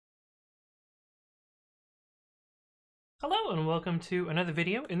Hello and welcome to another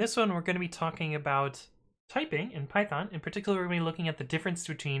video. In this one, we're going to be talking about typing in Python. In particular, we're going to be looking at the difference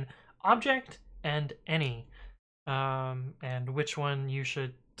between object and any, and which one you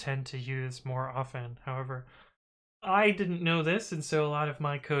should tend to use more often. However, I didn't know this, and so a lot of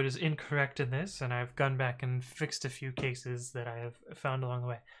my code is incorrect in this, and I've gone back and fixed a few cases that I have found along the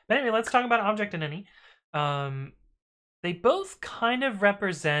way. But anyway, let's talk about object and any. They both kind of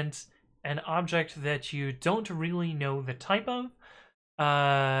represent an object that you don't really know the type of,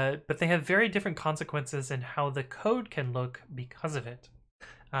 but they have very different consequences in how the code can look because of it.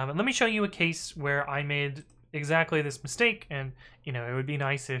 And let me show you a case where I made exactly this mistake, and it would be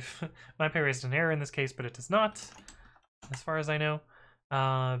nice if MyPy raised an error in this case, but it does not, as far as I know.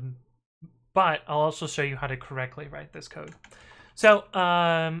 But I'll also show you how to correctly write this code. So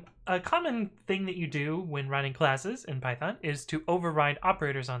a common thing that you do when writing classes in Python is to override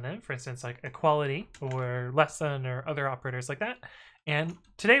operators on them, for instance, like equality or less than or other operators like that. And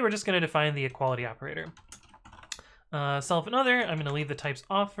today we're just going to define the equality operator. Self and other, I'm going to leave the types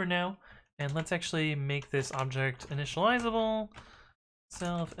off for now. And let's actually make this object initializable.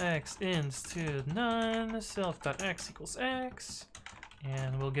 Self x int to none, self.x equals x.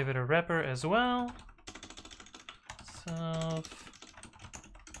 And we'll give it a repr as well. Self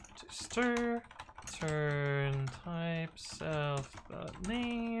to stir, turn type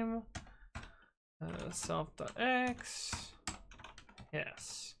self.name, self.x.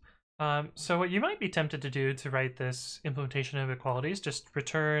 Yes. So what you might be tempted to do to write this implementation of equalities, just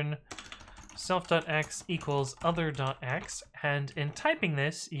return self.x equals other.x, and in typing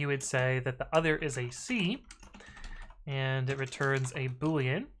this, you would say that the other is a C, and it returns a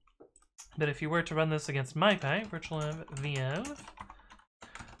Boolean. But if you were to run this against MyPy, virtualenv vm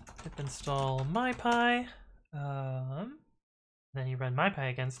pip install MyPy, then you run MyPy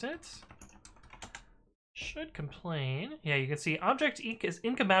against it, should complain. Yeah, you can see object eq is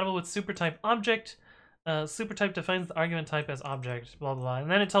incompatible with supertype object. Supertype defines the argument type as object, blah, blah, blah. And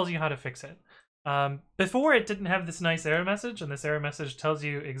then it tells you how to fix it. Before, it didn't have this nice error message, and this error message tells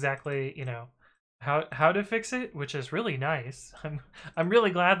you exactly, how to fix it, which is really nice. I'm really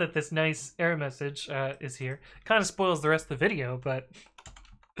glad that this nice error message is here. Kind of spoils the rest of the video, but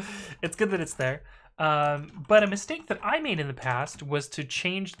it's good that it's there. But a mistake that I made in the past was to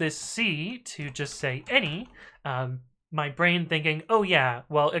change this C to just say any. My brain thinking, oh yeah,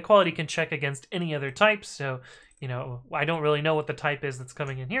 well, equality can check against any other type, so I don't really know what the type is that's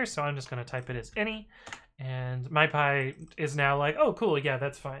coming in here, so I'm just going to type it as any. And MyPy is now like, oh cool, yeah,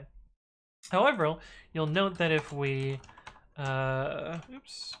 that's fine. However, you'll note that if we, Python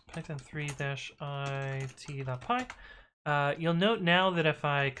 3-it.py, you'll note now that if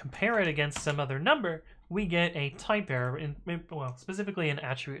I compare it against some other number, we get a type error, well, specifically an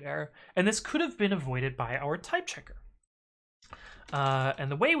attribute error, and this could have been avoided by our type checker. And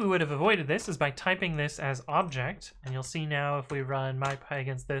the way we would have avoided this is by typing this as object, and you'll see now if we run MyPy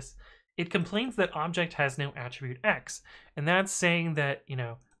against this, it complains that object has no attribute x, and that's saying that,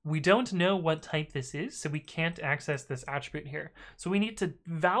 we don't know what type this is, so we can't access this attribute here. So we need to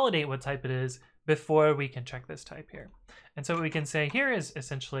validate what type it is before we can check this type here. And so what we can say here is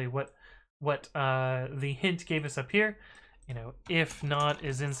essentially what the hint gave us up here. If not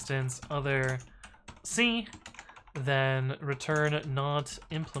is instance other C, then return not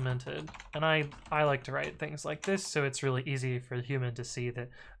implemented. And I like to write things like this, so it's really easy for the human to see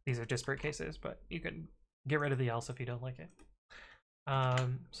that these are disparate cases, but you can get rid of the else if you don't like it.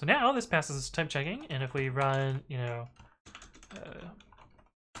 So now this passes type checking, and if we run, a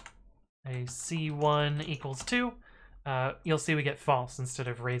C1 equals 2, you'll see we get false instead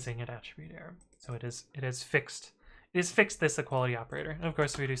of raising an attribute error. So it is fixed. It is fixed this equality operator. And of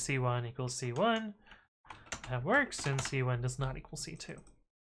course, if we do C1 equals C1, that works, and C1 does not equal C2.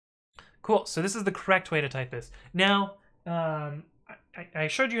 Cool. So this is the correct way to type this. Now, I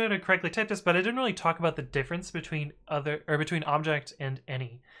showed you how to correctly type this, but I didn't really talk about the difference between between object and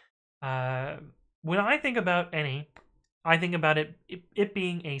any. When I think about any, I think about it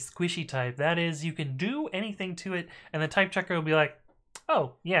being a squishy type. That is, you can do anything to it, and the type checker will be like,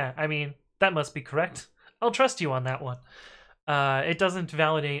 oh, yeah, I mean, that must be correct. I'll trust you on that one. It doesn't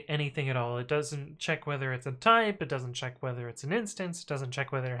validate anything at all. It doesn't check whether it's a type. It doesn't check whether it's an instance. It doesn't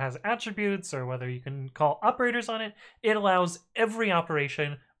check whether it has attributes or whether you can call operators on it. It allows every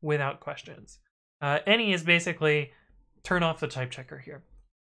operation without questions. Any is basically turn off the type checker here.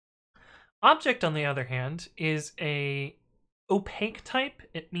 Object, on the other hand, is a opaque type.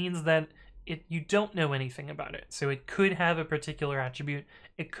 It means that you don't know anything about it. So it could have a particular attribute,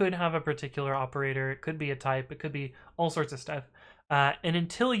 it could have a particular operator, it could be a type, it could be all sorts of stuff. And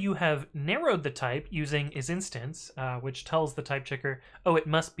until you have narrowed the type using isInstance, which tells the type checker, oh, it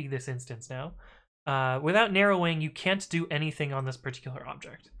must be this instance now, without narrowing, you can't do anything on this particular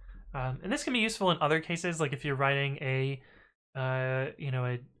object. And this can be useful in other cases, like if you're writing a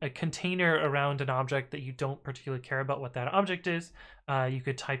container around an object that you don't particularly care about what that object is. You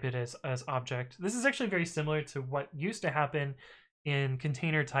could type it as object. This is actually very similar to what used to happen in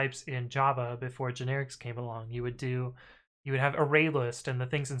container types in Java before generics came along. You would have array list, and the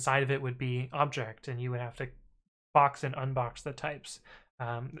things inside of it would be object, and you would have to box and unbox the types,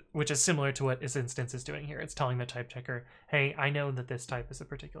 which is similar to what isInstance is doing here. It's telling the type checker, hey, I know that this type is a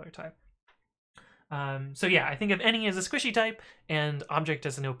particular type. So yeah, I think of any as a squishy type and object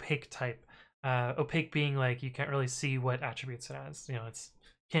as an opaque type. Opaque being like you can't really see what attributes it has. It's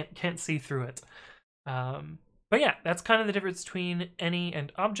can't see through it. But yeah, that's kind of the difference between any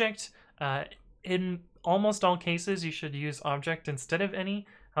and object. In almost all cases, you should use object instead of any.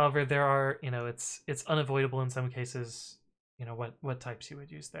 However, there are, it's unavoidable in some cases, what types you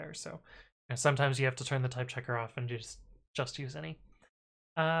would use there. So sometimes you have to turn the type checker off and just use any.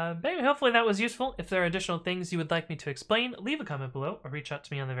 But anyway, hopefully that was useful. If there are additional things you would like me to explain, leave a comment below or reach out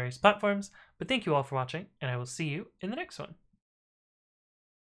to me on the various platforms. But thank you all for watching, and I will see you in the next one.